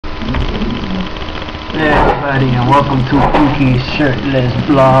everybody, and welcome to Pookie's shirtless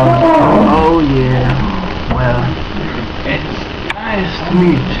blog. Oh yeah, well, it's nice to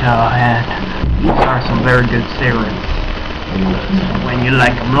meet y'all, and these are some very good cereals. When you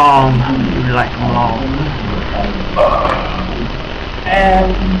like them long, you like them long.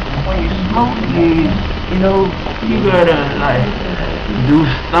 And when you smoke these, you know, you gotta like do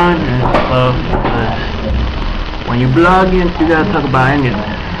stunts and stuff, because when you blogging, you gotta talk about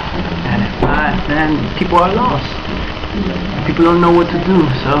anything. And if not, then people are lost. People don't know what to do,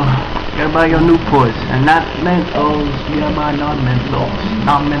 so you gotta buy your Newports. And not menthols, you gotta buy non-menthols.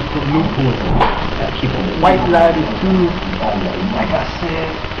 Non-menthol Newports. Keep a white lighter too. Like I said,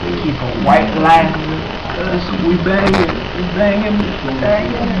 keep a white lighter, because we banging.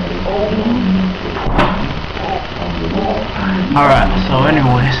 Alright, so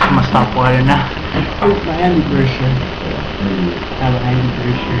anyways, I'm gonna stop water now. Here's my anniversary. I have an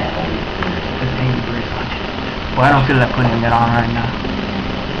anniversary. There's anniversary on it. Well, I don't feel like putting it on right now.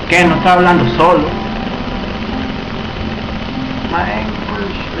 ¿Qué? No está hablando solo. My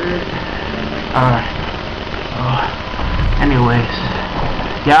anniversary. Alright. So, anyways,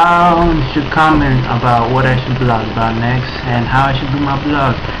 y'all should comment about what I should blog about next and how I should do my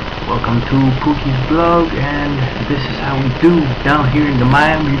blog. Welcome to Pookie's blog, and this is how we do down here in the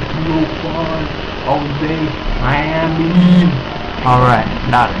Miami all day, Miami. Alright,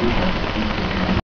 not